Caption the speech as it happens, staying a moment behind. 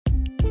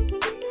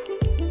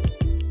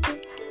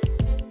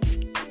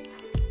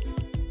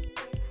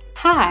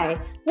Hi,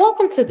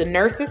 welcome to the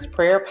Nurse's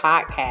Prayer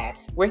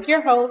Podcast with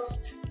your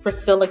host,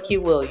 Priscilla Q.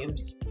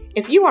 Williams.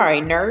 If you are a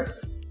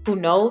nurse who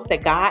knows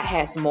that God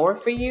has more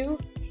for you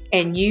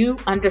and you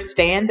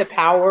understand the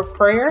power of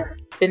prayer,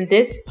 then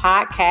this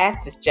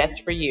podcast is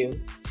just for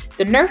you.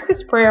 The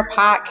Nurse's Prayer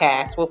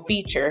Podcast will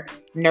feature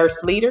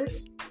nurse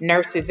leaders,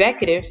 nurse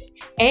executives,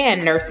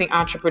 and nursing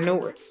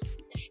entrepreneurs.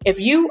 If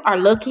you are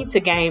looking to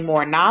gain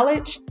more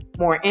knowledge,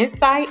 more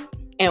insight,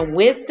 and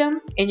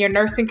wisdom in your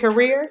nursing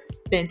career,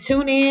 then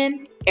tune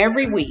in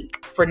every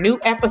week for new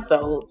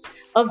episodes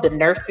of the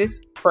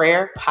Nurse's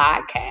Prayer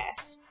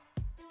Podcast.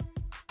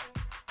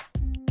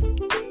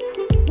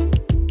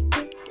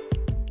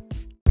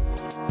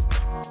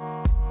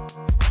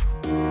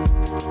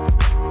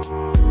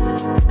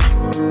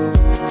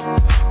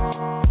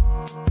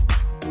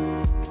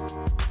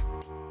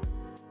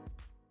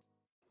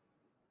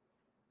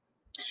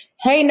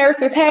 Hey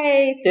nurses,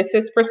 hey, this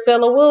is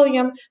Priscilla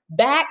Williams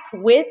back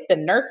with the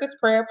Nurse's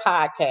Prayer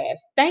Podcast.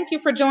 Thank you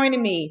for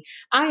joining me.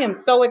 I am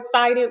so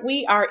excited.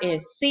 We are in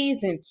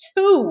season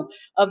 2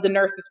 of the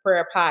Nurse's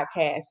Prayer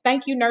Podcast.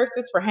 Thank you,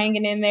 nurses, for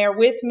hanging in there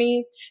with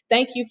me.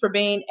 Thank you for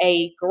being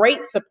a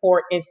great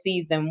support in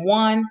season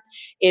 1.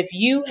 If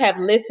you have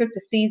listened to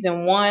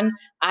season 1,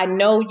 I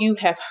know you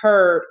have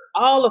heard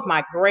all of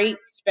my great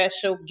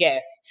special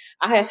guests.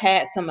 I have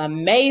had some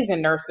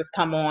amazing nurses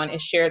come on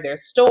and share their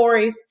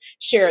stories,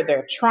 share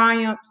their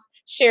triumphs,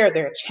 share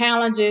their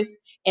challenges,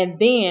 and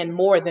then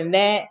more than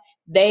that,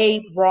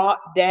 they brought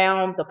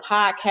down the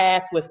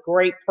podcast with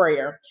great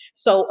prayer.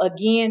 So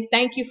again,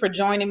 thank you for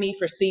joining me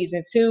for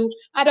season 2.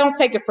 I don't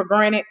take it for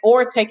granted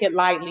or take it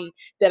lightly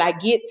that I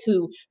get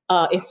to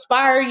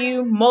inspire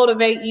you,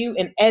 motivate you,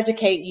 and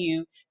educate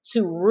you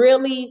to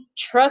really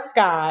trust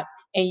God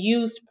and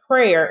use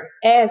prayer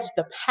as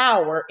the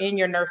power in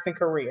your nursing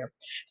career.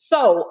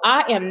 So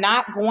I am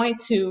not going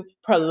to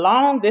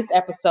prolong this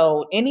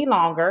episode any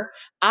longer.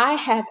 I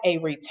have a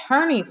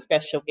returning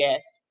special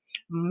guest,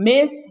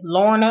 Miss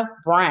Lorna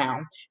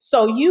Brown.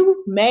 So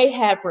you may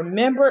have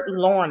remembered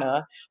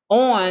Lorna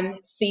on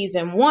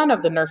season 1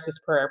 of the Nurse's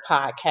Prayer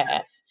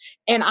Podcast.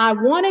 And I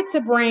wanted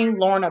to bring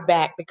Lorna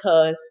back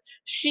because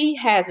she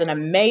has an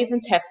amazing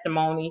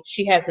testimony.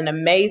 She has an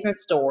amazing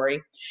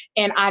story.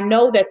 And I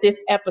know that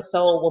this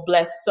episode will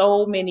bless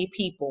so many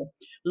people.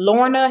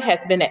 Lorna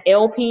has been an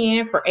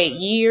LPN for 8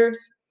 years.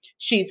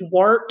 She's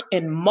worked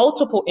in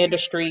multiple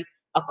industries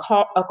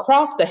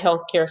across the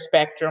healthcare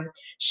spectrum.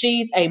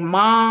 She's a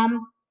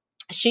mom.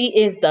 She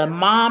is the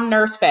mom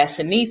nurse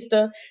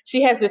fashionista.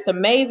 She has this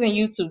amazing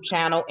YouTube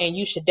channel, and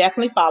you should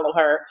definitely follow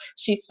her.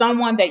 She's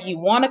someone that you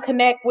want to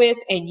connect with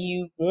and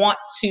you want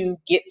to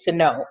get to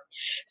know.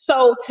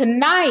 So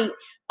tonight,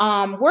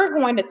 we're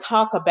going to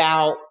talk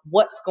about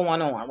what's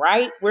going on,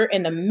 right? We're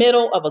in the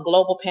middle of a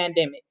global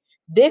pandemic.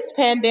 This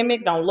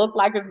pandemic don't look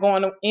like it's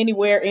going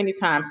anywhere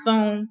anytime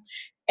soon.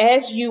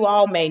 As you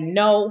all may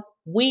know,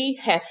 we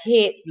have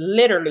hit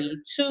literally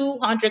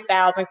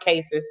 200,000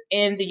 cases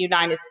in the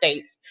United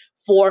States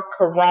for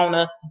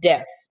corona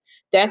deaths.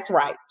 That's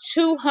right.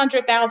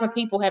 200,000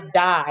 people have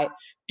died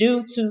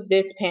due to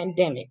this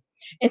pandemic.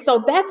 And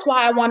so that's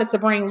why I wanted to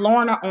bring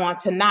Lorna on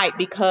tonight,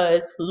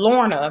 because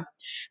Lorna,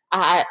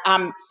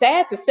 I'm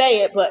sad to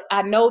say it, but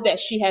I know that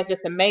she has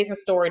this amazing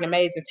story and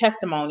amazing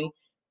testimony.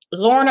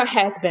 Lorna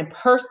has been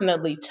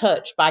personally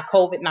touched by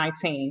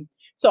COVID-19.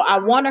 So I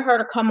wanted her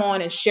to come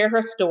on and share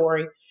her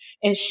story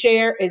and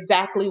share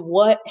exactly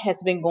what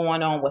has been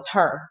going on with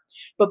her.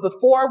 But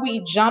before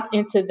we jump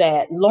into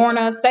that,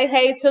 Lorna, say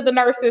hey to the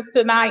nurses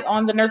tonight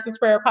on the Nurse's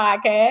Prayer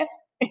Podcast.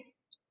 Hey,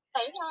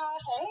 y'all.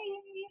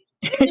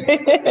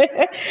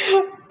 Hey.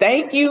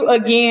 Thank you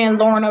again,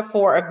 Lorna,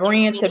 for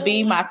agreeing to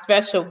be my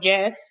special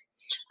guest.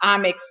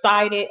 I'm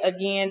excited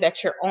again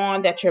that you're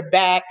on, that you're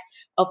back.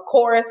 Of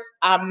course,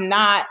 I'm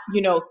not,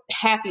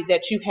 happy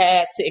that you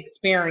had to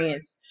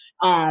experience,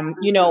 had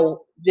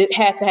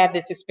to have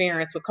this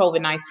experience with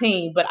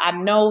COVID-19, but I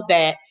know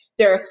that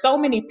there are so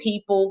many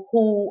people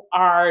who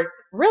are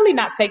really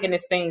not taking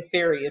this thing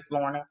serious,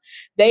 Lorna.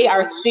 They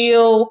are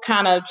still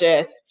kind of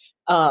just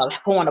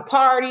going to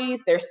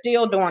parties. They're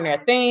still doing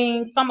their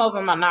thing. Some of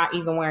them are not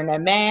even wearing their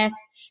masks.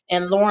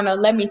 And Lorna,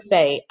 let me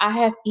say, I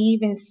have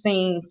even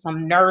seen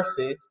some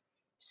nurses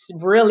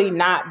really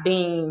not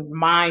being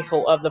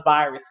mindful of the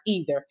virus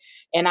either.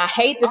 And I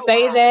hate to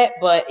say that,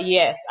 but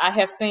yes, I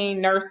have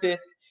seen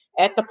nurses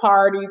at the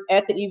parties,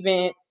 at the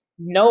events,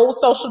 no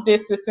social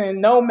distancing,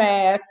 no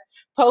masks,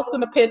 posting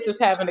the pictures,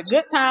 having a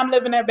good time,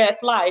 living their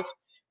best life.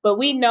 But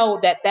we know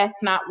that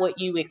that's not what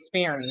you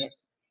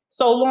experience.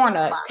 So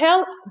Lorna,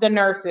 tell the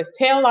nurses,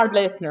 tell our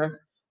listeners,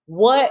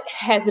 what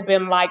has it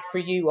been like for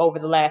you over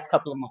the last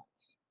couple of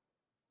months?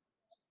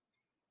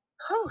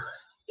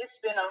 It's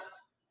been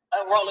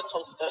a roller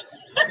coaster.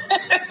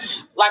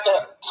 Like a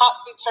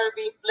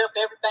topsy-turvy, flipped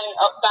everything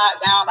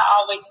upside down. I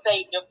always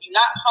say, if you're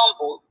not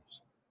humble,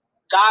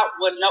 God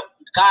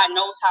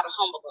knows how to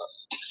humble us.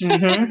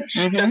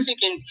 Because he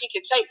can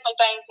take some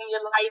things in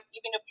your life,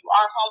 even if you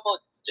are humble,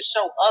 to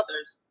show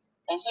others,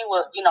 and he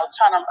will,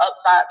 turn them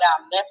upside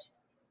down.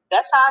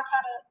 that's how I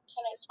kind of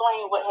can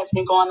explain what has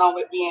been going on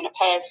with me in the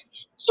past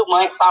 2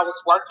 months. I was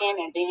working,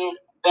 and then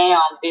bam,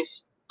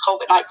 this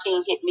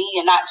COVID-19 hit me,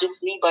 and not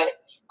just me, but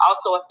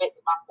also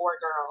affected my 4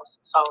 girls.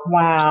 So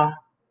Wow.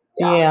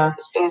 Yeah.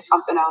 it's been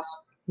something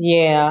else.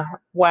 Yeah.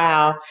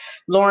 Wow.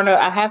 Lorna,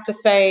 I have to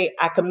say,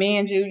 I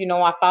commend you. You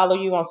know, I follow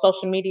you on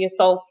social media.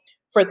 So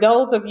for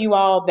those of you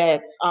all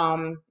that's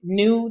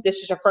new, this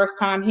is your first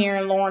time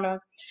hearing Lorna,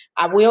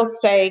 I will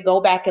say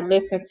go back and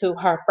listen to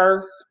her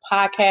first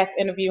podcast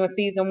interview in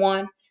season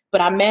 1.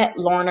 But I met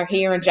Lorna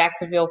here in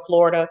Jacksonville,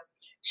 Florida.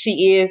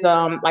 She is,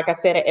 like I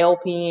said, an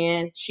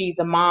LPN. She's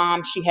a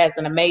mom. She has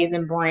an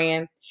amazing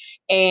brand.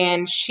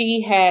 And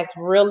she has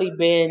really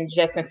been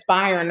just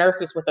inspiring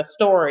nurses with a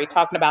story,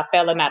 talking about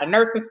failing out of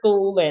nursing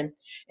school and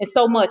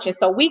so much. And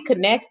so we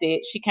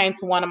connected. She came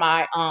to one of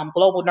my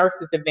global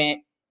nurses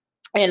event,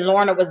 and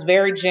Lorna was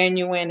very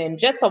genuine and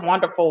just a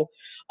wonderful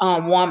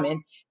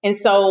woman. And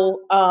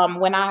so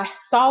when I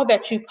saw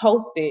that you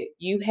posted,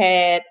 you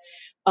had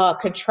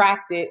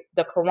contracted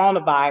the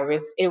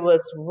coronavirus, it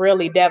was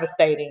really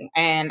devastating.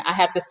 And I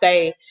have to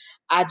say,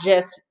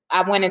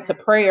 I went into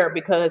prayer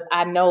because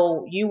I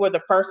know you were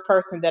the first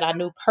person that I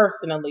knew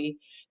personally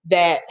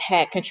that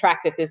had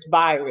contracted this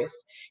virus.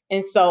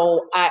 And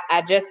so I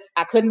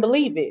couldn't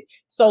believe it.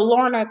 So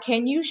Lorna,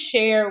 can you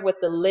share with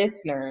the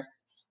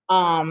listeners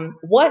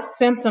what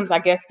symptoms, I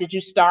guess, did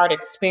you start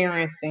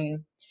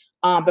experiencing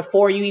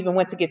before you even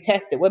went to get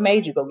tested? What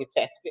made you go get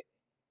tested?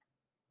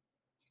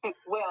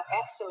 Well,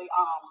 actually,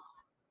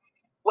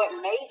 what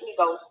made me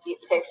go get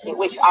tested,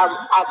 which I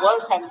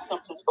was having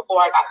symptoms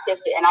before I got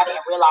tested, and I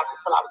didn't realize it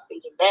until I was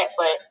thinking back.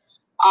 But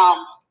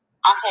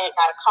I had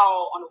got a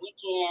call on the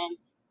weekend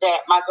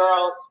that my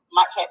girls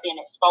might have been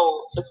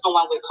exposed to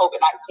someone with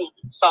COVID-19.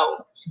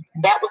 So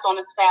that was on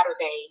a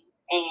Saturday,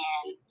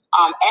 and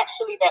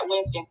actually that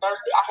Wednesday and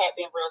Thursday I had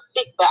been real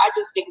sick, but I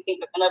just didn't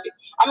think nothing of it.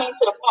 I mean,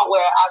 to the point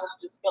where I was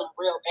just feeling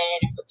real bad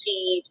and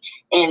fatigued,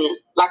 and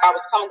like I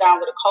was coming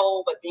down with a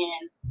cold, but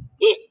then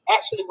it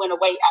actually went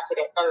away after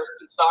that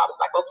Thursday. So I was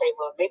like, okay,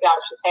 well, maybe I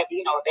was just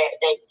having, a bad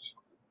day.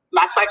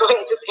 My cycle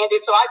had just ended.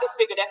 So I just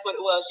figured that's what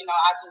it was.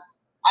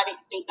 I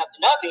didn't think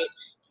nothing of it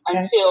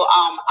until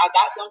I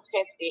got them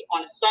tested on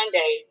a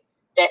Sunday,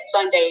 that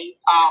Sunday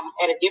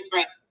at a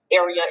different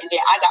area. And then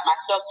I got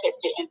myself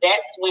tested. And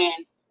that's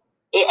when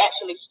it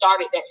actually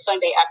started, that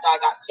Sunday after I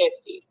got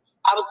tested.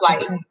 I was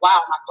like,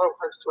 wow, my throat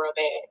hurts real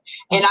bad.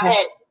 And I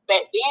had,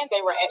 back then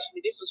they were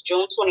actually, this was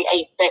June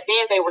 28th. Back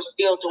then they were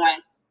still doing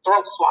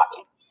throat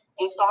swabbing.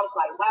 And so I was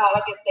like, wow,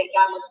 I guess that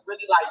guy must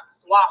really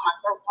swab my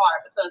throat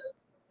hard, because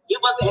it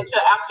wasn't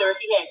until after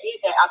he had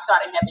did that I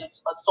started having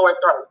a sore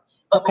throat.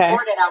 But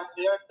before that, I was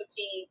very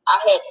fatigued.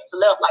 I had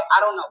slept, I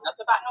don't know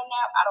nothing about no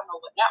nap. I don't know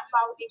what naps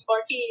are with these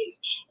 4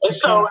 kids. And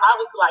so I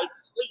was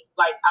sleep.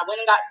 I went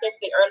and got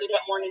tested early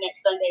that morning that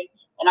Sunday,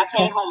 and I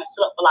came home and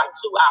slept for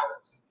 2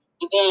 hours.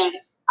 And then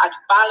I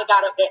finally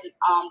got up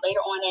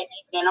later on that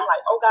evening. I'm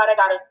like, oh God, I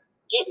gotta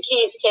get the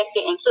kids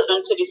tested, and took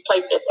them to this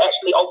place that's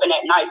actually open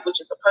at night, which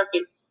is a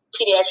perfect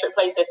pediatric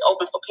place that's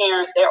open for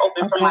parents. They're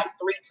open from 3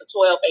 to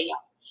 12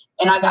 a.m.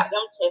 And I got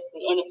them tested,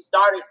 and it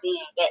started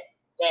then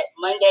that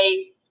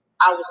Monday.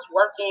 I was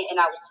working and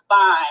I was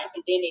fine,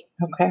 and then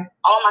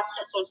all my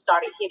symptoms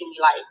started hitting me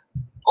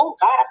oh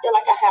God, I feel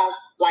like I have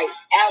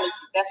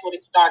allergies. That's what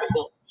it started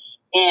with.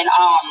 And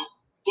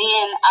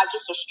then I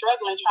just was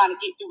struggling trying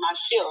to get through my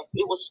shift.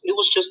 It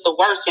was just the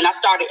worst. And I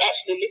started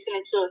actually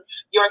listening to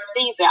your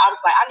season. I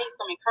was like, I need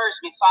some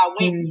encouragement. So I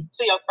went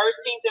to your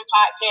first season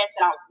podcast,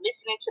 and I was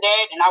listening to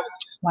that, and I was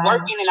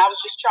working, and I was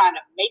just trying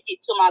to make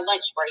it to my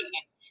lunch break.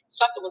 And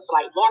something was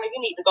like, Lorna, you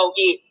need to go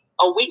get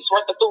a week's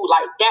worth of food.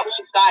 That was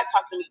just God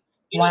talking to me.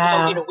 You need to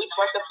go get a week's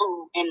worth of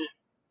food. And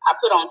I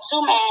put on 2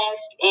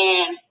 masks,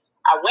 and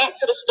I went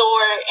to the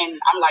store, and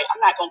I'm like,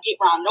 I'm not going to get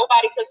around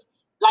nobody, because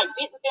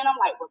then I'm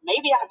like, well,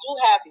 maybe I do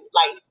have it.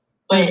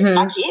 But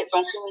my kids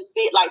don't seem to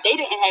see it. They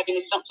didn't have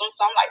any symptoms.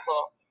 So I'm like,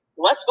 well,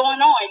 what's going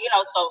on?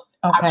 So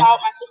I called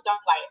my sister.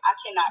 I'm like, I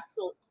cannot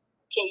cook.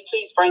 Can you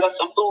please bring us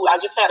some food?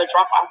 I just had a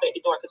drop off at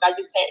the door because I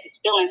just had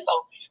this feeling. So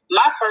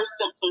my first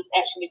symptoms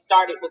actually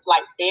started with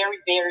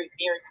very, very,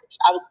 very,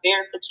 I was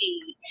very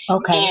fatigued.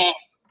 And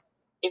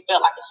it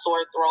felt like a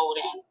sore throat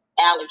and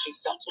allergy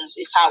symptoms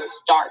is how it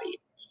started.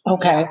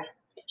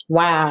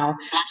 Wow.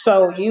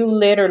 So you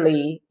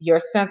literally, your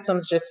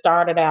symptoms just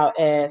started out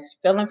as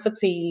feeling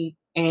fatigued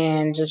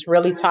and just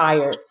really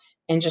tired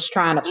and just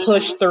trying to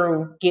push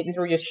through, getting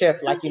through your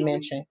shift, like you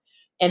mentioned.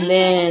 And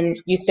then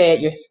you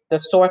said the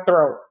sore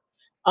throat.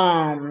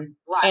 And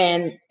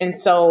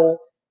so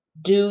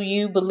do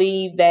you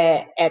believe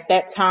that at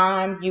that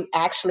time you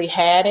actually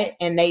had it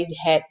and they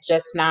had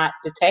just not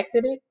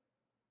detected it?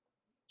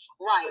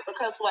 Right,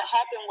 because what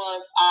happened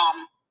was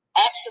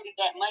actually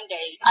that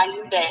Monday, I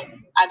knew that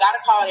I got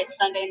a call that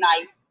Sunday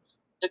night.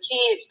 The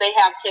kids, they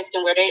have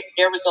testing where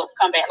their results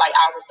come back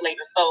hours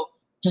later. So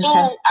 2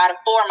 out of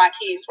 4 of my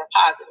kids were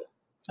positive.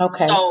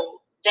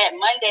 So that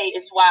Monday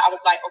is why I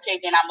was like, okay,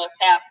 then I must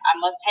have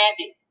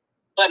it.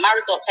 But my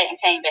results hadn't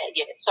came back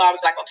yet. So I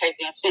was like, okay,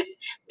 then since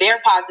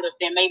they're positive,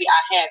 then maybe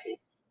I have it.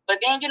 But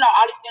then,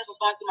 all these things was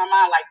going through my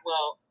mind, like,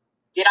 well,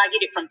 did I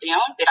get it from them?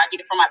 Did I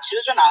get it from my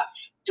children? Or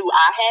do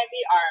I have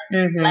it? Or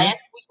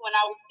last week when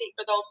I was sick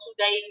for those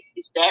 2 days,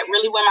 is that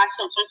really when my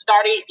symptoms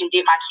started? And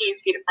did my kids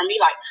get it from me?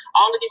 Like,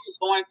 all of this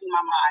was going through my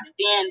mind. And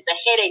then the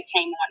headache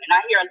came on. And I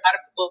hear a lot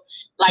of people,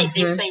 like,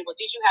 they say, well,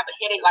 did you have a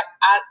headache? Like,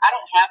 I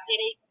don't have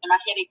headaches. And my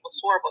headache was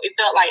horrible. It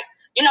felt like,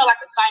 like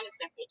a sinus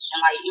infection.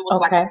 Like, it was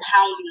like a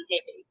pounding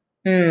headache.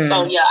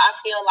 So, yeah, I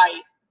feel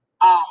like,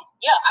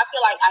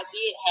 I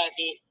did have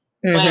it.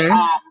 But,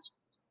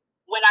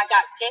 when I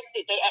got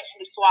tested, they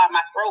actually swabbed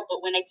my throat,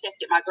 but when they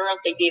tested my girls,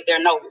 they did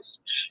their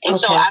nose. And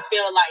so I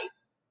feel like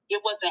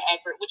it wasn't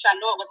accurate, which I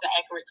know it wasn't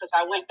accurate because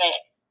I went back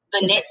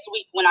the next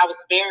week when I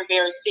was very,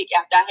 very sick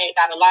after I had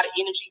got a lot of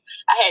energy.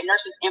 I had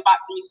nurses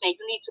inboxing me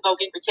saying, you need to go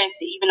get your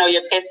tested, even though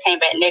your test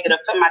came back negative.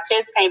 But my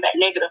test came back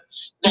negative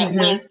that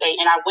Wednesday,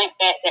 and I went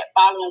back that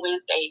following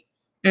Wednesday.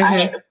 I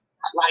had to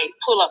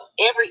pull up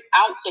every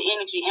ounce of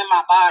energy in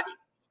my body.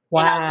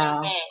 Wow. And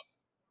I went back.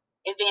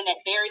 And then that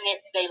very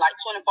next day, like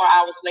 24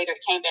 hours later, it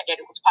came back that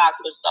it was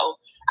positive.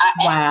 So I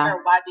asked her,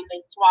 why did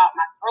they swab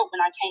my throat when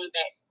I came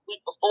back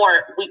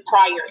week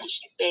prior? And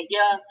she said,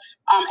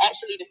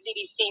 actually the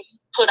CDC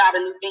put out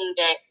a new thing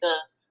that the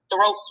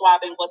throat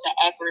swabbing wasn't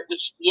accurate,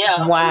 which,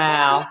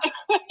 wow.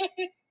 That's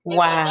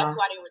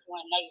why they were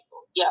doing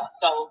nasal. Yeah,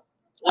 so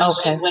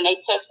when they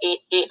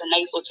did the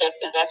nasal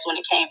testing, that's when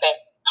it came back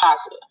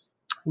positive.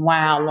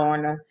 Wow,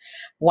 Lorna.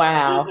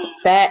 Wow.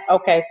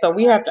 So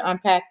we have to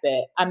unpack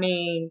that. I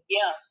mean,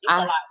 it's a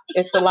lot.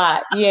 It's a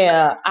lot.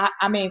 Yeah.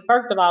 I mean,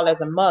 first of all,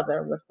 as a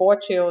mother with 4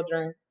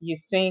 children, you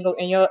single,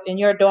 and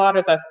your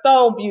daughters are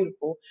so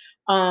beautiful.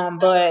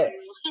 But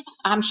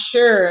I'm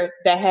sure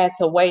that had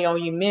to weigh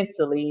on you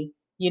mentally,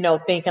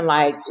 thinking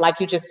like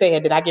you just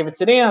said, did I give it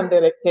to them?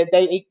 Did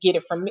they get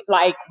it from me?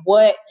 Like,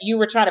 what, you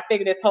were trying to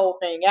figure this whole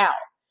thing out.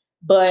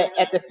 But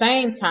at the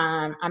same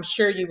time, I'm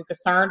sure you were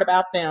concerned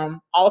about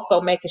them,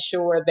 also making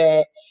sure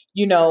that,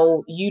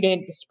 you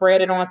didn't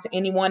spread it on to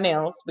anyone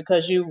else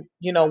because you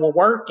were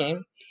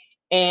working,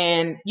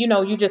 and,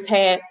 you just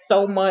had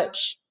so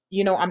much,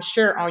 I'm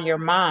sure on your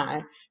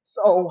mind.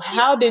 So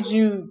how did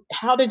you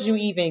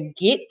even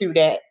get through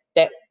that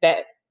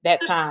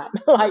time?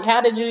 Like,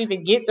 how did you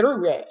even get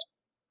through that?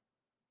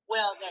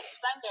 Well, that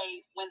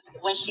Sunday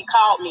when she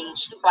called me,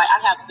 she was like,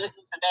 I have good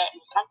news and bad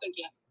news. And I'm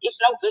thinking, it's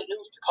no good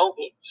news to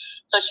COVID.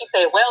 So she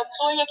said, well,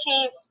 2 of your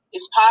kids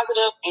is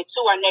positive and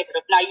 2 are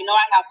negative. Now,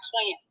 I have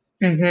twins.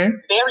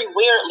 Very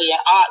weirdly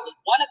and oddly,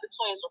 one of the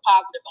twins were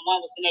positive and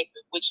one was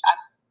negative,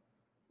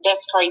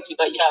 that's crazy.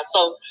 But yeah,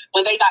 so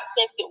when they got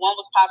tested, one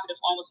was positive,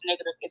 one was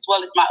negative, as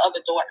well as my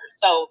other daughter.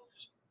 So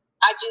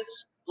I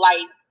just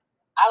I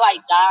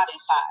died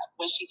inside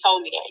when she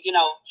told me that,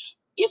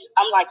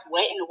 I'm like,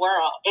 what in the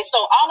world? And so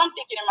all I'm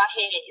thinking in my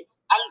head is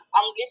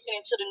I'm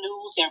listening to the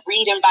news and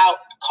reading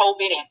about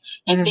COVID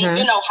and think,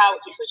 how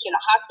it can push in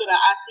a hospital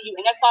and ICU.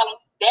 And that's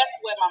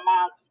where my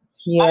mind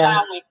went. My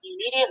mind went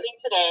immediately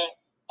to that.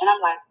 And I'm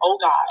like, oh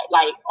God,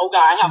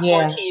 I have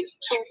 4 kids,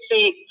 2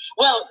 sick.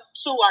 Well,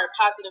 2 are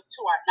positive,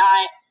 2 are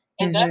not.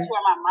 And that's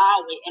where my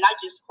mind went. And I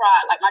just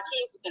cried. Like, my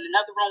kids was in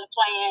another room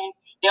playing.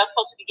 They were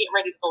supposed to be getting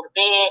ready to go to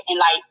bed. And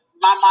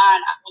my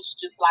mind, I was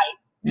just like,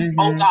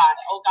 oh God.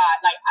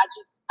 Like, I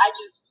just,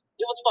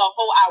 it was for a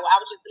whole hour. I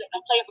was just letting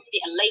them play. It was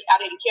getting late. I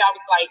didn't care. I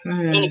was like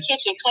in the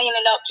kitchen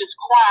cleaning up, just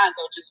crying.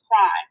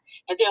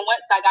 And then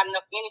once I got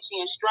enough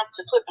energy and strength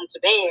to put them to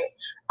bed,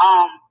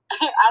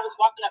 I was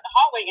walking up the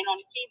hallway, and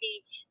on the TV,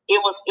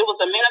 it was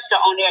a minister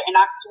on there. And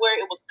I swear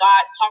it was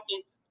God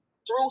talking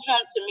through him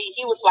to me.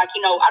 He was like,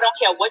 I don't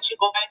care what you're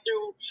going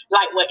through,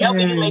 like whatever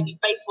you may be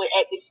faced with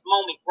at this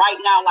moment right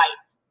now, like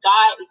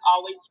God is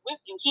always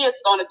with you. He's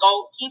going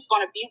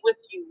to be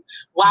with you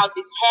while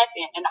this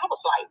happened. And I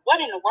was like, what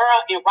in the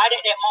world? And right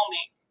at that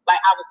moment, like,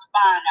 I was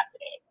fine after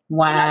that.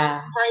 Wow. And I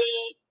just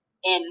prayed.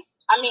 And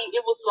I mean,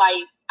 it was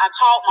like, I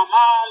called my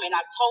mom and I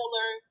told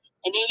her.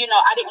 And then,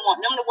 I didn't want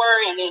them to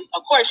worry. And then,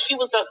 of course, she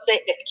was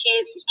upset that the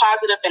kids was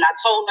positive, and I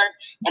told her.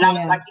 And I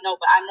was like,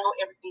 but I know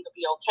everything will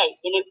be okay.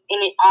 And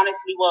it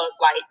honestly was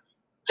like,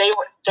 they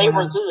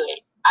were good.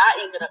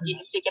 I ended up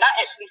getting sick. And I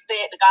actually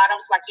said to God, I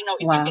was like,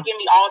 if you could give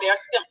me all their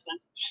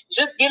symptoms,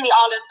 just give me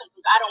all their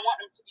symptoms. I don't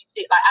want them to be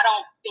sick. Like, I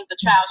don't think the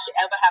child should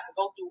ever have to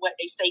go through what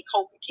they say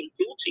COVID can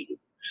do to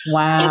you.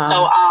 Wow. And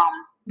so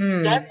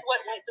that's what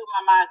went through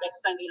my mind that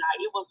Sunday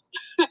night. It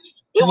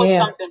was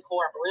something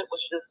horrible. It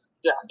was just,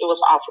 it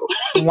was awful.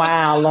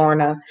 Wow,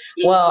 Lorna.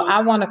 Well,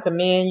 I want to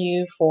commend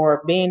you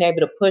for being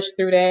able to push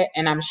through that.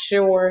 And I'm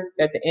sure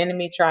that the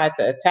enemy tried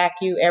to attack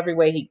you every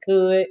way he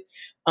could.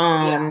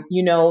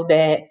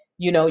 That,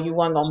 you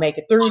weren't going to make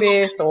it through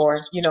this,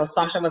 or,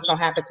 something was going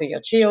to happen to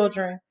your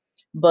children.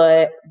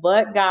 But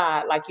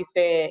God, like you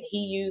said,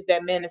 he used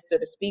that minister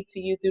to speak to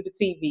you through the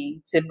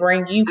TV to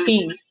bring you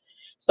peace,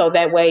 so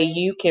that way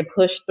you can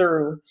push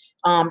through.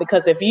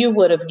 Because if you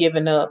would have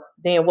given up,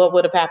 then what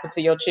would have happened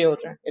to your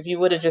children? If you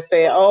would have just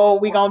said, oh,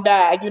 we're going to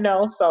die,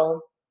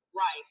 so.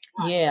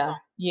 Right.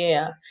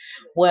 Yeah.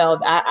 Well,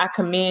 I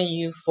commend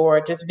you for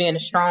just being a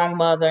strong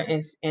mother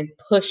and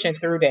pushing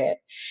through that.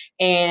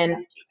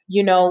 And,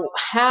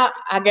 how,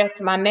 I guess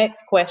my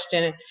next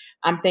question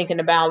I'm thinking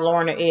about,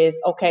 Lorna,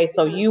 is okay,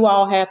 so you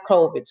all have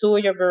COVID, two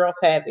of your girls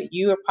have it,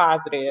 you are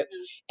positive.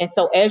 And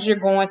so as you're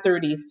going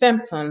through these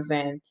symptoms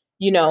and,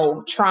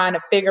 trying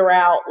to figure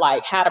out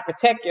like how to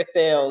protect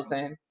yourselves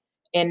and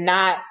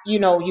not,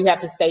 you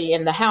have to stay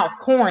in the house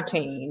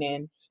quarantine.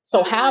 And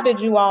so how did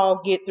you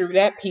all get through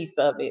that piece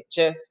of it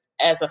just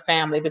as a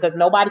family? Because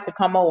nobody could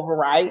come over,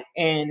 right?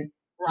 And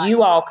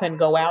you all couldn't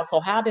go out. So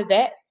how did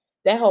that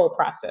whole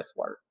process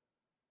work?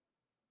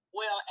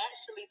 Well,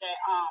 actually,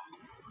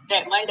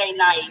 that Monday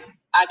night,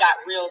 I got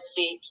real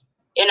sick,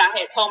 and I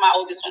had told my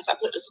oldest once I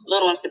put the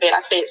little ones to bed,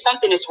 I said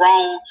something is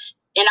wrong,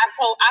 and I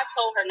told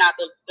her not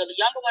the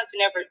younger ones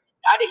never.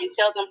 I didn't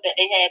tell them that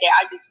they had that.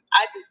 I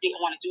just didn't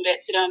want to do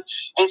that to them,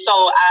 and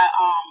so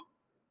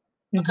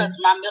because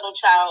my middle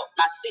child,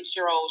 my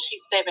 6-year-old,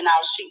 she's 7 now.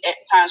 At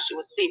the time she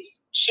was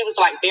 6. She was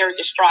like very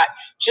distraught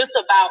just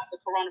about the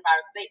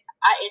coronavirus.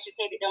 I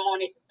educated them on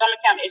it. Summer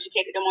camp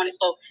educated them on it,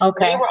 so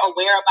they were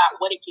aware about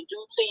what it can do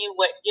to you,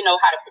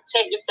 how to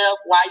protect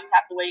yourself, why you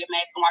have to wear your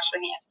mask and wash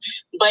your hands.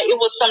 But it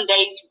was some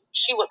days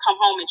she would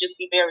come home and just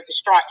be very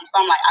distraught, and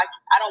so I'm like,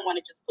 I don't want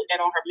to just put that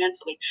on her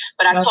mentally.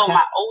 But I told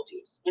my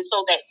oldest, and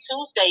so that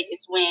Tuesday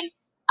is when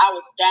I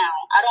was down.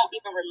 I don't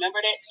even remember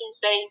that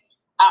Tuesday.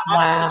 I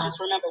honestly just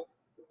remember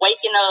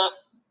waking up,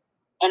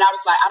 and I was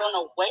like, I don't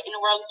know what in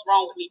the world is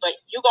wrong with me, but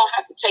you're going to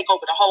have to take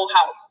over the whole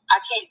house. I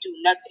can't do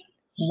nothing.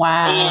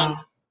 Wow. And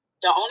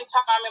the only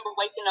time I remember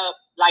waking up,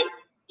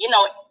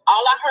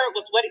 all I heard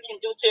was what it can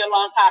do to your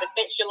lungs, how it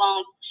affects your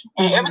lungs.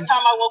 And every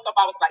time I woke up,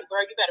 I was like, girl,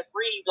 you better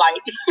breathe.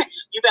 Like,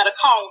 you better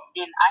cough.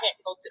 And I had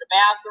to go to the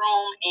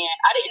bathroom. And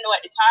I didn't know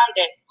at the time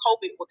that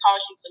COVID would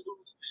cause you to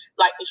lose,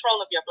 control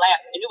of your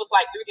bladder. And it was,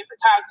 3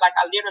 different times.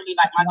 I literally,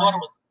 my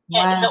daughter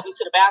had to help me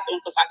to the bathroom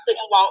because I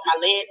couldn't walk.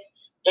 My legs,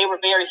 they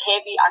were very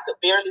heavy. I could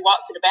barely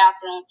walk to the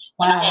bathroom.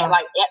 And I had,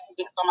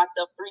 accidents on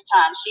myself 3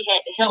 times. She had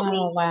to help me.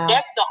 Wow.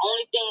 That's the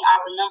only thing I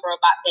remember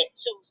about that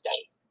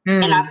Tuesday.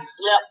 And I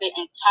slept the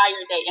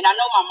entire day. And I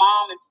know my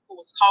mom and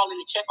people was calling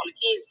to check on the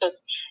kids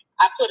because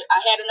I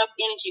had enough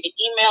energy to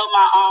email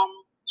my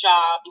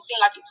job. It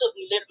seemed like it took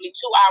me literally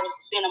 2 hours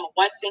to send them a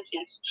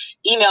 1-sentence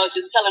email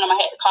just telling them I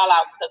had to call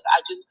out because I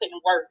just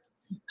couldn't work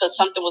because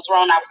something was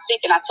wrong. I was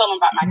sick, and I told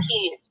them about my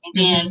kids. And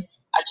then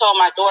I told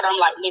my daughter,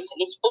 I'm like, listen,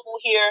 this food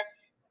here,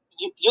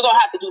 you're going to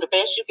have to do the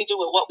best you can do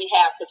with what we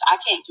have because I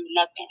can't do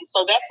nothing. And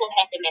so that's what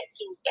happened that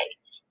Tuesday.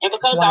 And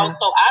because I was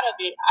so out of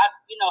it,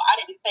 I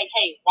didn't say,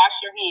 hey, wash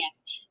your hands.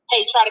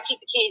 Hey, try to keep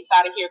the kids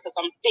out of here because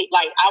I'm sick.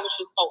 I was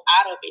just so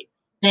out of it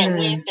that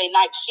Wednesday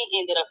night she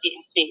ended up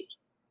getting sick.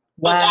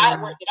 But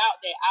God worked it out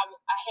that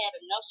I had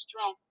enough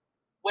strength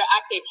where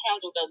I could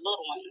handle the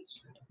little ones.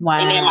 Wow.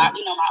 And then my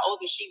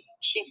oldest,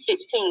 she's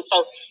 16,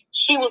 so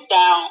she was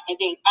down, and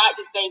then God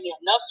just gave me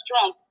enough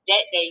strength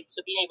that day to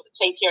be able to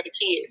take care of the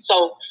kids.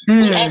 So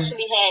we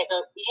actually had the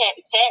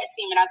tag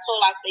team, and I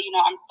told her, I said,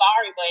 I'm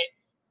sorry, but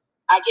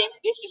I guess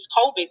this is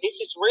COVID.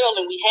 This is real,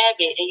 and we have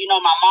it. And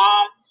my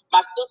mom,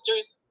 my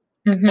sisters,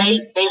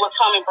 they would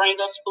come and bring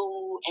us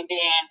food, and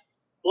then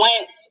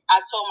once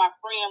I told my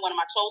friend, one of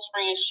my close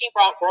friends, she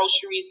brought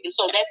groceries, and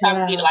so that's how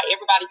we did it.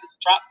 Everybody just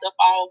dropped stuff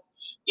off,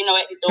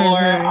 at the door,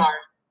 or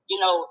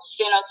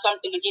send us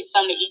something to get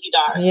something to eat.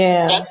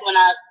 That's when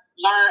I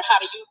learned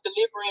how to use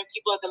delivery, and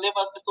people deliver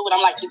us the food.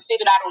 I'm like, just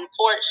sit it out on the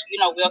porch,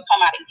 we'll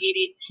come out and get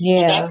it.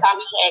 And that's how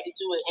we had to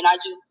do it. And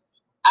I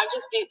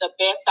just did the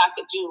best I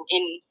could do.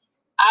 And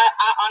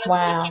I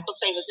honestly, people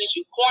say, well, did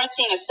you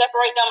quarantine and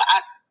separate them?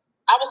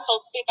 I was so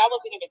sick, I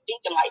wasn't even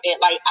thinking like that.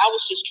 I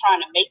was just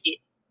trying to make it.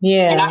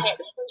 Yeah. And I had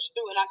to push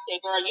through, and I said,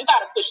 girl, you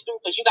got to push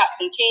through because you got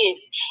some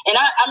kids. And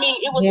I mean,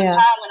 it was a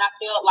time when I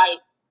felt like,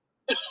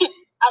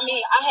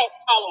 I had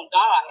to call on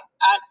God.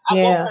 I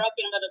woke her up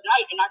in the middle of the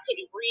night, and I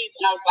couldn't breathe.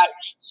 And I was like,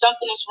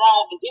 something is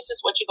wrong, and this is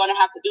what you're going to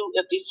have to do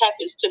if this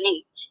happens to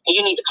me. And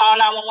you need to call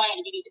 911,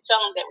 and you need to tell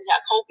them that we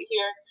have COVID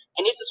here,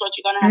 and this is what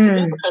you're going to have to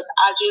do because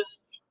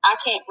I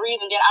can't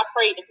breathe. And then I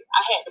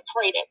had to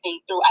pray that thing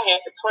through. I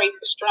had to pray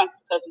for strength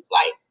because it's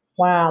like,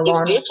 wow,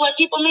 is this what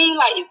people mean?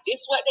 Is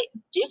this what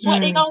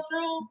they go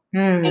through?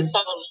 And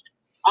so,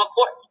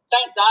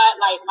 thank God,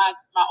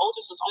 my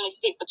oldest was only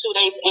sick for 2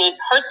 days, and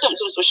her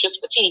symptoms was just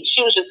fatigue.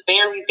 She was just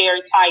very,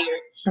 very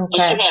tired, and she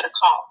had a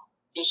cough,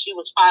 and she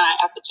was fine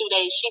after 2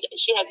 days.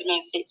 She hasn't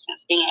been sick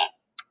since then.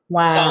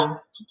 Wow.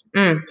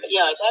 So,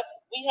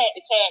 we had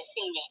the tag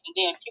team, and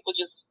then people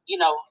just,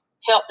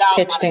 helped out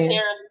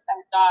monetarily,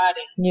 thank God,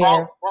 and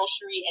brought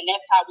grocery, and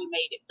that's how we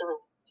made it through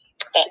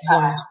that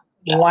time. Wow.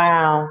 Yeah.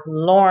 Wow,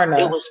 Lorna.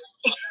 It was.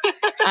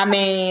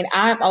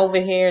 I'm over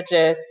here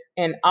just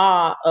in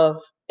awe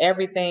of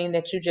everything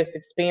that you just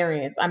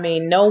experienced.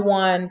 No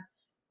one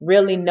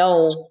really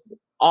know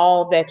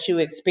all that you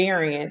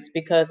experienced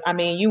because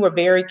you were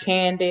very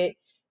candid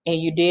and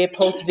you did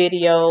post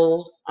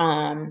videos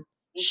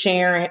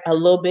sharing a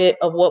little bit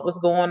of what was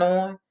going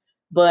on.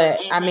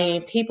 But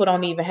people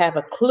don't even have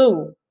a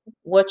clue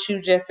what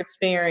you just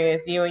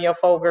experienced, you and your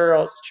 4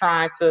 girls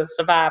trying to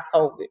survive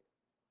COVID.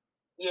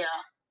 Yeah.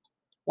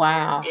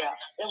 Wow. Yeah.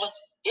 It was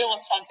it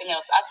was something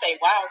else. I say,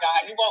 wow,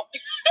 God, you woke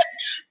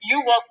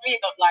you woke me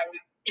up like,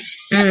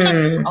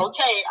 okay, I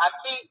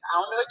see. I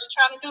don't know what you're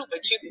trying to do,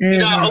 but you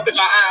done opened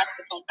my eyes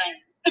to some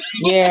things.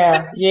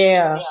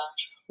 Yeah.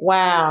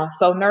 Wow.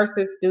 So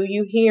nurses, do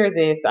you hear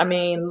this? I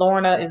mean,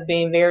 Lorna is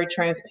being very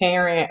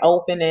transparent,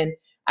 open, and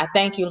I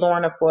thank you,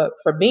 Lorna, for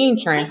being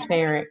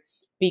transparent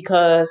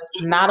because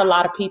not a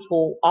lot of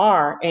people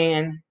are.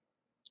 And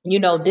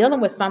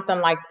dealing with something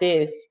like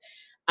this,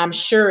 I'm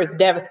sure it's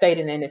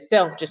devastating in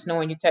itself, just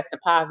knowing you tested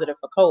positive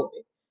for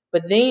COVID.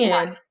 But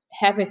then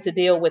having to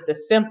deal with the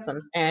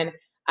symptoms. And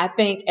I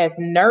think as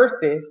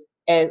nurses,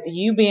 as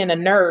you being a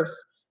nurse,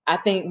 I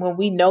think when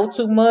we know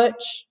too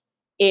much,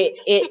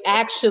 it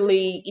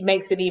actually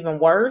makes it even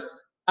worse.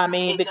 I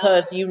mean,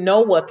 because you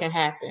know what can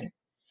happen.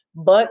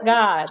 But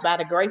God, by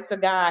the grace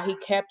of God, He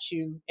kept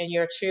you and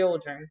your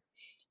children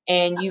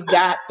and you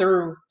got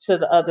through to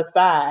the other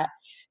side.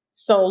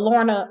 So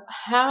Lorna,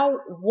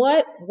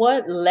 what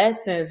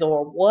lessons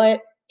or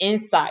what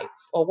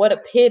insights or what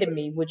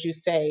epitome would you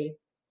say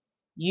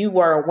you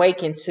were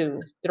awakened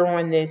to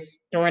during this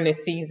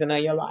season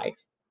of your life?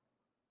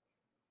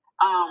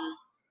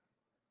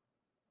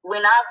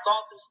 When I've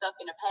gone through stuff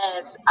in the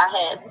past, I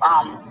had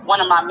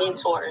one of my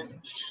mentors,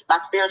 my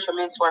spiritual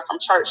mentor from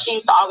church. She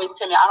used to always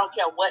tell me, I don't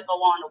care what go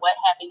on or what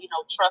happened,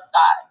 trust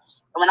God.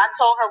 And when I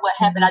told her what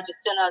happened, I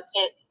just sent her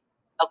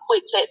a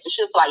quick text, and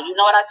she was like, you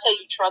know what I tell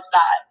you, trust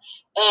God.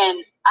 And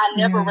I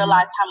never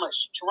realized how much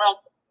strength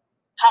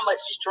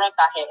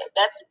I had.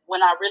 That's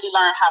when I really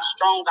learned how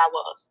strong I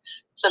was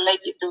to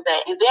make it through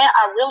that. And then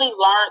I really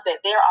learned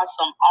that there are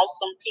some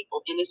awesome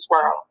people in this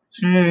world.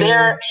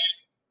 There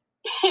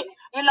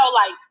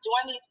like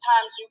during these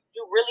times,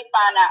 you really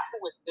find out who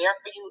is there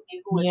for you and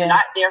who is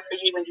not there for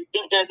you, and you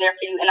think they're there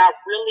for you. And I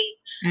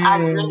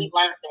really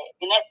learned that,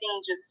 and that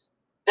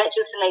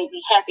just made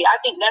me happy. I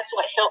think that's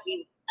what helped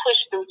me push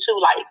through too.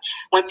 Like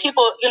when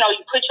people, you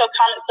put your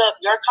comments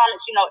up,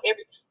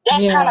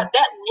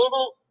 that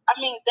little. I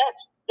mean,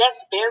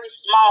 that's very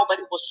small, but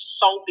it was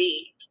so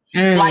big.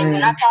 Like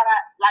when I thought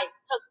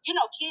because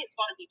kids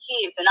gonna be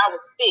kids, and I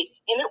was sick,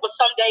 and it was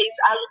some days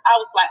I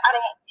was like, I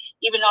don't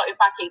even know if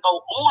I can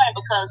go on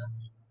because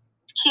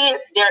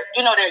kids, they're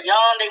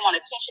young, they want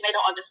attention, they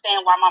don't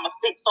understand why mama's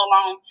sick so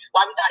long,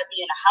 why we gotta be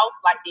in a house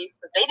like this,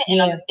 because they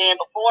didn't understand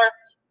before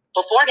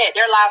that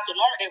their lives were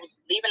normal. They was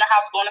leaving the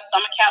house, going to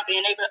summer camp,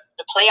 being able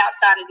to play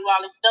outside and do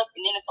all this stuff,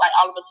 and then it's like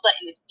all of a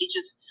sudden it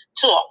just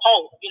to a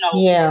halt,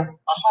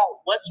 a halt.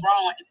 What's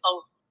wrong? And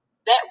so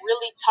that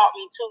really taught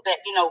me too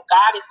that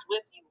God is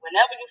with you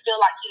whenever you feel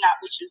like He's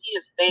not with you. He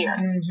is there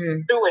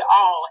through it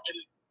all. And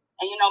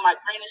my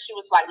granny, she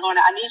was like, Lorna,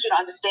 I need you to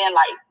understand,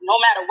 like, no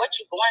matter what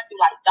you're going through,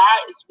 like, God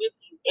is with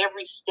you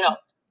every step.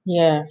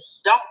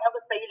 Yes. Don't ever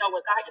say,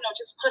 what God,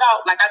 just put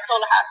out, like I told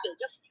her, I said,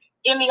 just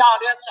give me all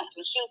their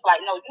symptoms. She was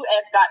like, no, you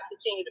ask God to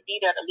continue to be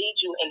there to lead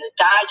you and to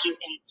guide you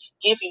and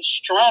give you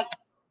strength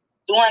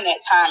during that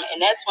time. And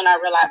that's when I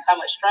realized how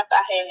much strength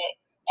I had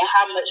and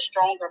how much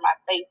stronger my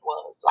faith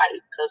was. Like,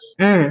 because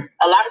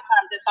a lot of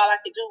times that's all I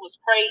could do was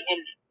pray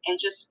and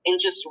just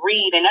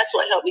read, and that's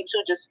what helped me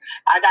too. Just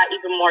I got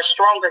even more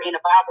stronger in the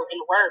Bible, in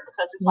the Word,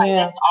 because it's like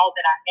that's all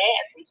that I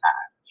had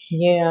sometimes.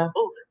 Yeah.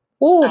 Ooh.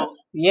 So.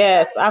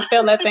 Yes, I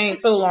felt that thing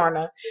too,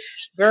 Lorna.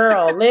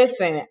 Girl,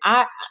 listen,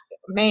 I'm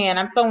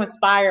so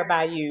inspired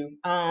by you.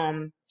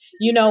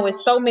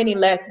 It's so many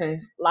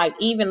lessons. Like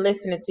even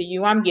listening to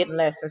you, I'm getting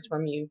lessons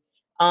from you.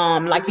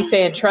 Like you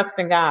said,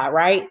 trusting God,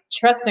 right?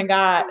 Trusting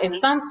God. In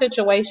some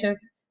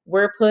situations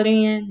we're put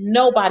in,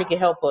 nobody can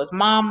help us.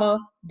 Mama,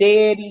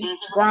 daddy,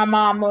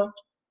 grandmama,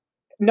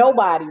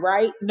 nobody,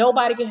 right?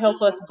 Nobody can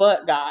help us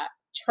but God.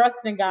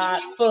 Trusting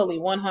God fully,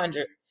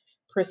 100%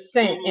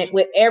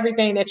 with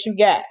everything that you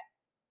got.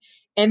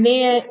 And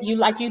then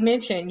like you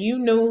mentioned, you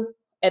knew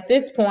at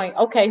this point,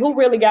 okay, who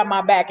really got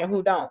my back and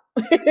who don't,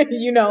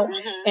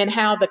 and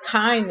how the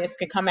kindness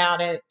can come out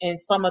in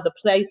some of the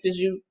places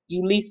you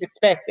least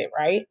expect it,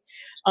 right?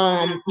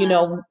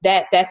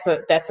 That's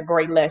a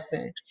great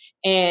lesson.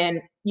 And,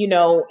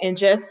 and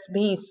just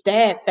being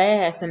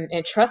steadfast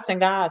and trusting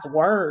God's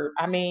word.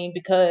 I mean,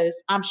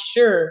 because I'm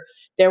sure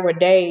there were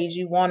days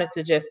you wanted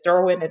to just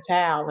throw in the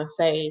towel and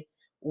say,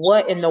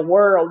 what in the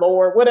world,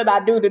 Lord? What did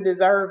I do to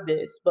deserve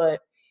this? But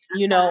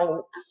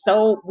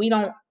so we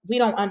don't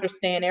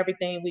understand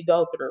everything we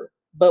go through,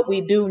 but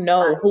we do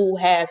know who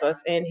has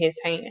us in His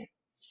hand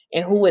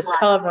and who is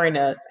covering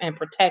us and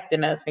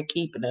protecting us and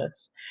keeping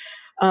us.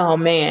 Oh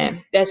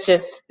man, that's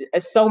just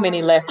so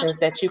many lessons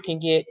that you can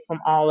get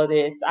from all of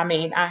this. I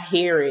mean, I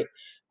hear it.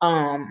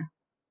 And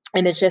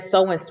it's just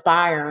so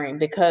inspiring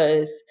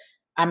because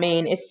I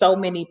mean, it's so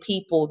many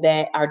people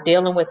that are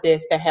dealing with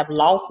this that have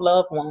lost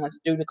loved ones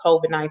due to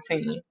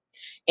COVID-19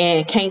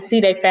 and can't see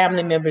their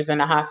family members in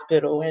the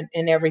hospital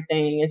and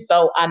everything. And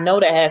so I know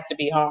that has to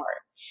be hard.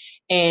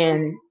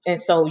 And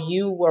so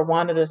you were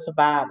one of the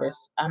survivors.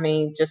 I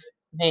mean, just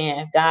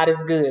man, God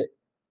is good.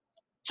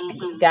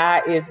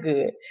 God is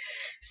good.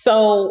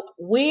 So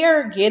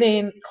we're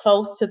getting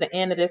close to the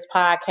end of this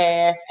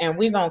podcast, and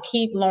we're going to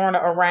keep Lorna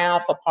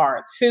around for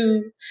part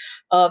 2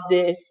 of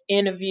this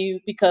interview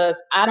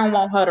because I don't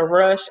want her to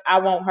rush. I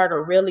want her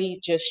to really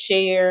just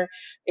share.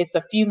 It's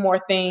a few more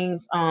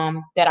things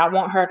that I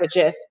want her to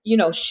just,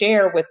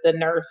 share with the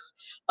nurse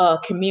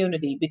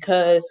community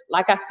because,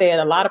 like I said,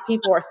 a lot of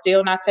people are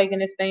still not taking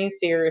this thing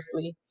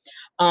seriously.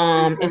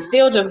 And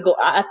still just go.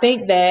 I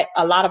think that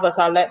a lot of us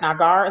are letting our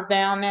guards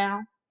down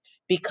now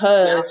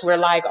because we're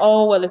like,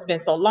 oh, well, it's been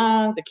so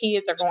long. The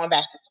kids are going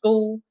back to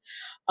school.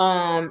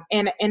 And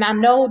I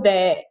know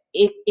that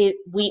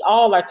we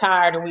all are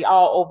tired and we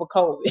all over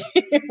COVID,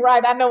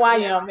 right? I know I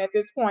am at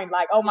this point,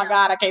 like, oh my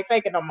God, I can't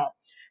take it no more.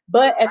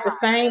 But at the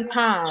same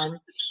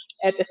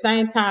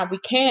time, we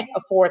can't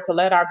afford to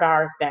let our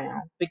guards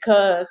down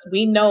because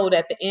we know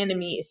that the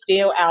enemy is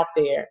still out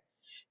there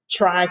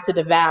trying to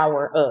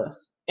devour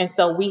us. And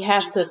so we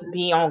have to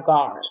be on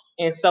guard.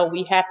 And so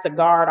we have to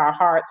guard our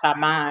hearts, our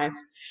minds.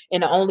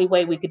 And the only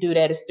way we could do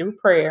that is through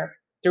prayer,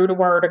 through the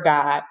word of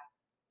God,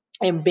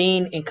 and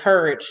being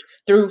encouraged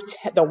through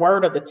the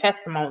word of the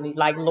testimony,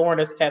 like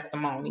Lorna's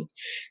testimony.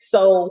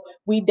 So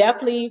we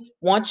definitely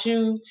want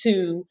you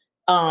to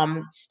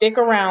stick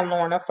around,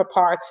 Lorna, for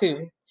part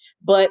 2.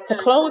 But to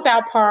close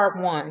out part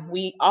 1,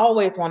 we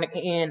always want to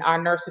end our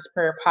Nurses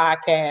Prayer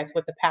podcast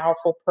with a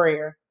powerful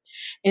prayer.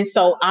 And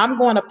so I'm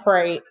going to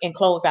pray and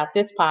close out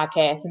this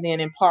podcast. And then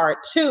in part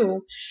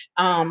 2,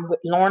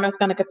 Lorna's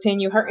going to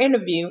continue her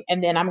interview.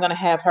 And then I'm going to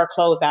have her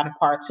close out in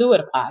part 2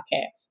 of the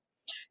podcast.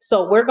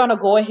 So we're going to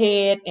go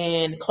ahead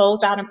and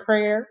close out in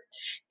prayer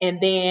and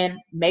then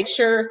make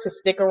sure to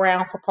stick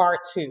around for part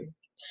 2.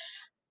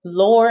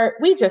 Lord,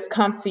 we just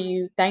come to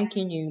you,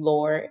 thanking you,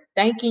 Lord,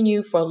 thanking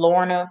you for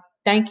Lorna,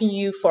 thanking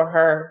you for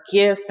her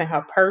gifts and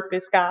her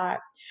purpose, God.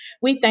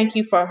 We thank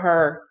you for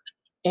her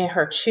and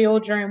her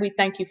children. We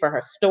thank you for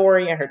her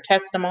story and her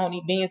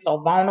testimony being so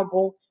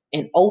vulnerable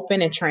and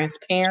open and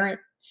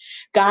transparent.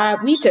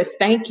 God, we just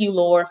thank you,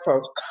 Lord,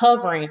 for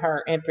covering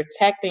her and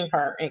protecting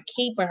her and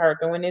keeping her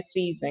during this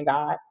season,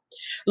 God.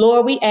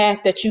 Lord, we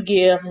ask that you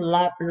give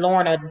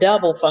Lorna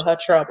double for her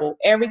trouble.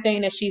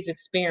 Everything that she's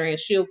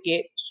experienced, she'll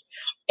get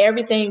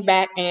everything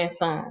back and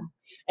some.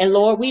 And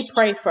Lord, we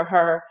pray for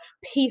her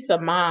peace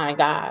of mind,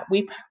 God.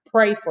 We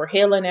pray for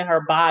healing in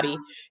her body,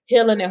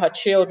 healing in her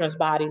children's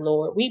body,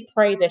 Lord. We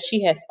pray that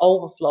she has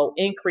overflow,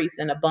 increase,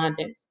 and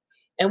abundance.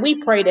 And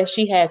we pray that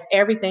she has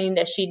everything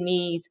that she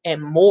needs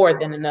and more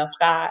than enough,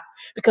 God,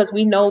 because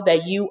we know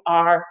that you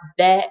are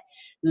that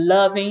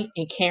loving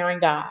and caring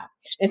God.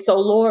 And so,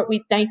 Lord,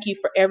 we thank you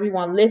for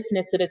everyone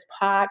listening to this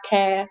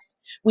podcast.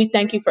 We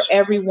thank you for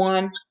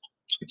everyone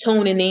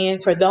tuning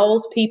in, for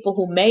those people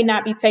who may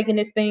not be taking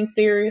this thing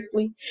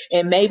seriously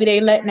and maybe they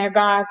letting their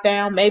guards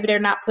down, maybe they're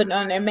not putting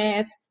on their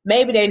mask,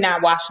 maybe they're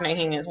not washing their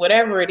hands,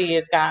 whatever it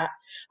is, God,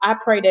 I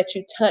pray that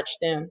you touch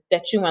them,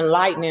 that you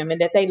enlighten them,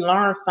 and that they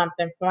learn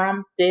something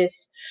from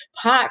this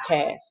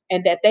podcast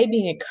and that they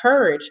be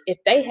encouraged if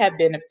they have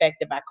been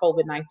affected by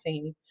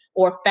COVID-19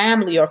 or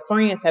family or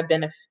friends have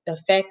been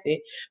affected.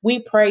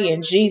 We pray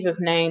in Jesus'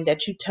 name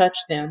that you touch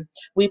them.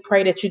 We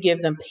pray that you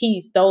give them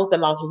peace, those that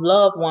lost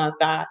loved ones,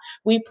 God.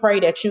 We pray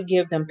that you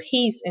give them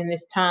peace in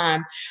this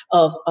time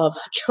of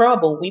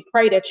trouble. We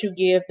pray that you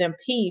give them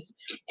peace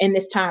in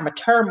this time of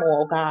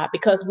turmoil, God,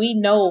 because we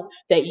know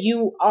that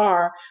you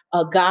are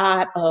a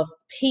God of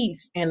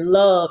peace and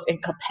love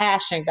and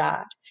compassion,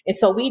 God. And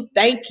so we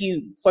thank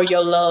you for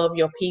your love,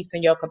 your peace,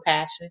 and your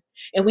compassion.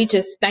 And we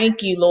just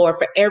thank you, Lord,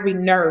 for every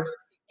nurse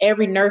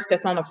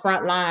that's on the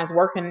front lines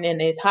working in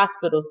these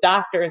hospitals,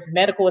 doctors,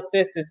 medical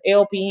assistants,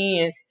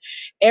 LPNs,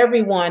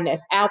 everyone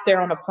that's out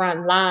there on the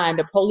front line,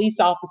 the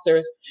police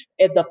officers,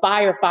 the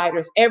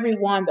firefighters,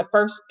 everyone,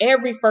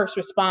 every first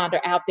responder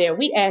out there.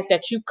 We ask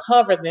that you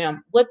cover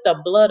them with the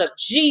blood of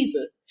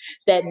Jesus,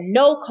 that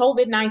no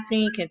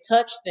COVID-19 can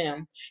touch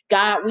them.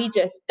 God, we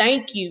just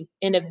thank you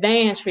in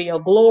advance for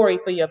your glory,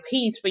 for your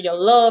peace, for your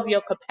love,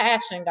 your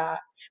compassion, God.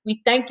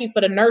 We thank you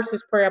for the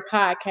Nurses Prayer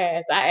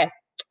Podcast. I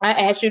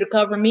ask you to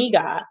cover me,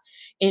 God.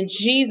 In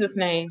Jesus'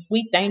 name,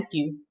 we thank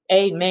you.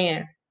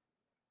 Amen.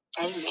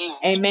 Amen.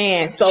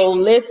 Amen. So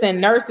listen,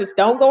 nurses,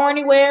 don't go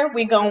anywhere.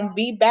 We're going to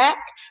be back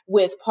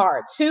with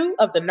part 2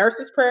 of the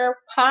Nurses Prayer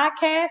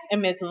Podcast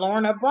and Miss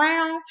Lorna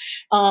Brown,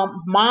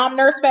 mom,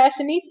 nurse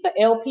fashionista,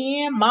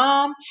 LPN,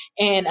 mom,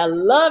 and a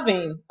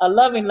loving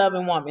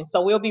woman.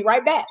 So we'll be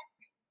right back.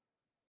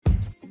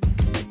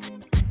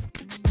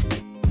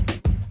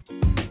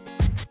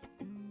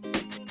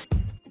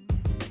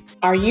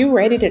 Are you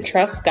ready to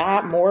trust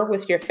God more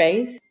with your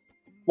faith?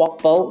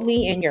 Walk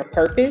boldly in your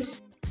purpose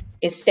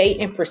and stay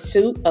in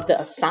pursuit of the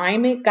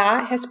assignment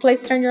God has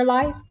placed on your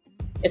life?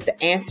 If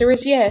the answer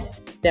is yes,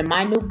 then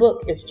my new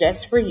book is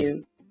just for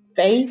you.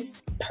 Faith,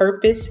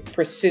 Purpose,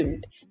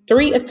 Pursuit.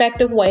 3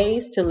 effective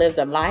ways to live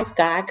the life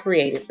God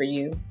created for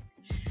you.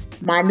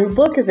 My new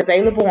book is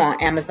available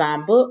on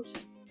Amazon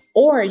Books,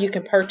 or you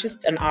can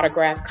purchase an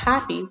autographed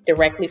copy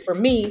directly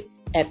from me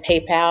at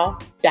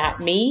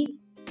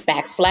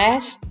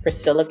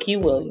paypal.me/Priscilla Q.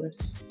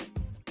 Williams.